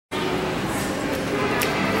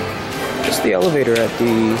the elevator at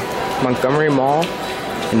the Montgomery Mall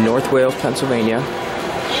in North Wales, Pennsylvania.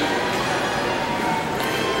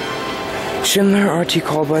 Schindler RT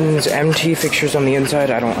call buttons, MT fixtures on the inside.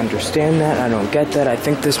 I don't understand that. I don't get that. I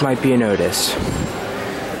think this might be an Otis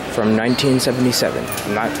from 1977.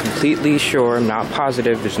 I'm not completely sure. I'm not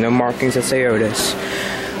positive. There's no markings that say Otis.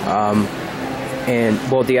 And,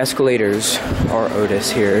 well, the escalators are Otis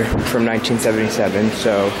here from 1977,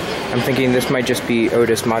 so I'm thinking this might just be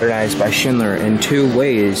Otis modernized by Schindler in two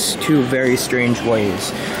ways, two very strange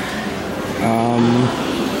ways. There's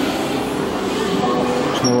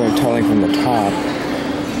no way of telling from the top.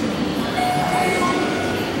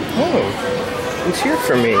 Oh, it's here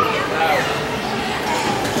for me.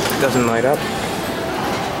 It doesn't light up.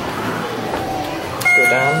 Let's go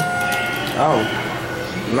down. Oh.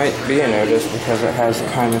 It might be an Otis because it has the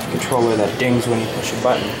kind of controller that dings when you push a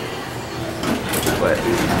button. But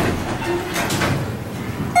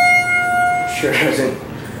sure doesn't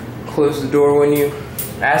close the door when you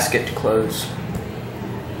ask it to close.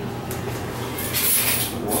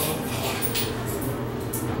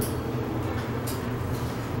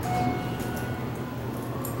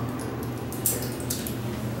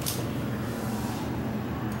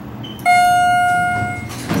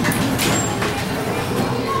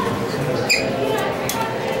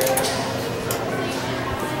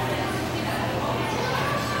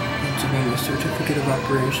 Certificate of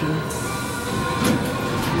operation.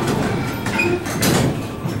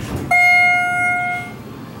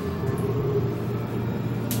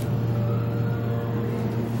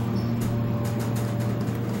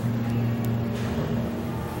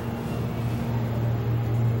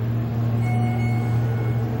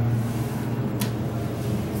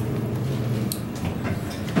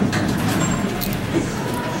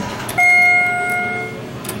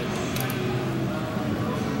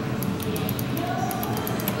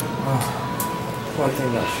 One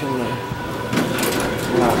thing that Schindler,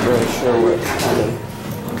 I'm not really sure what kind of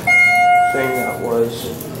thing that was.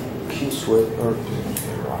 Key switch, or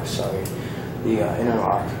sorry, the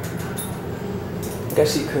interlock. I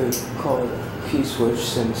guess you could call it a key switch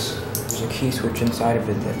since there's a key switch inside of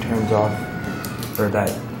it that turns off, or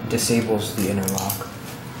that disables the interlock.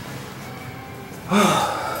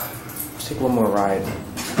 Let's take one more ride,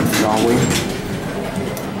 shall we?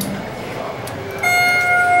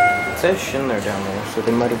 It says Schindler down there, so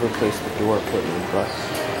they might have replaced the door equipment, but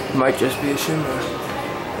it might just be a Schindler.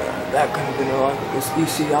 That could have been like this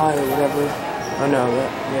ECI or whatever. Oh no,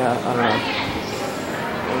 that, yeah, I don't know.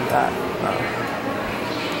 And that,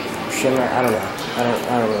 Schindler, I don't know. I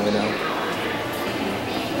don't really know.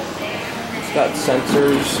 It's got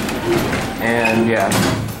sensors, and yeah.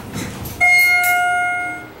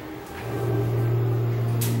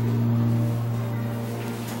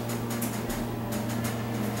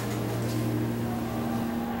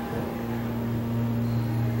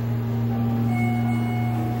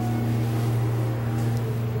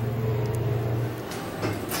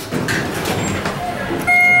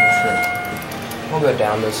 We'll go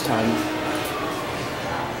down this time.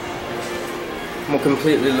 We'll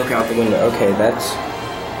completely look out the window. Okay, that's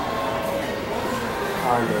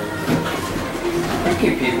kind of... Thank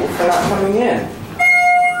you, people, for not coming in.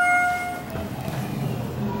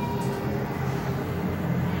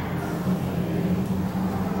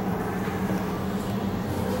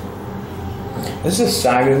 This is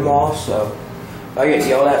Simon Mall, so if I get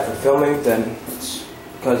yelled at for filming, then it's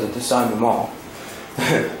because it's the Simon Mall.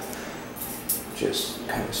 Just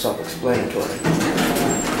kind of self-explanatory.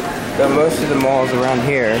 Though most of the malls around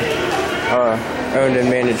here are owned and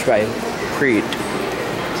managed by Crete.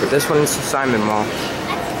 But this one is the Simon Mall.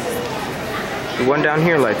 The one down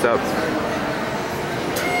here lights up.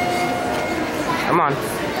 Come on.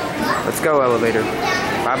 Let's go, elevator.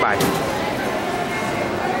 Bye-bye.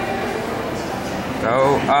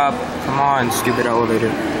 Go up. Come on, stupid elevator.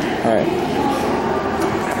 Alright.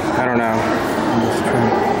 I don't know. I'm just trying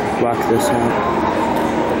to block this out.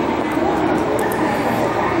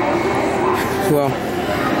 Well,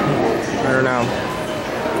 I don't know.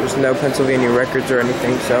 There's no Pennsylvania records or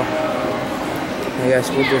anything, so I guess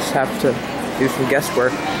we'll just have to do some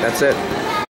guesswork. That's it.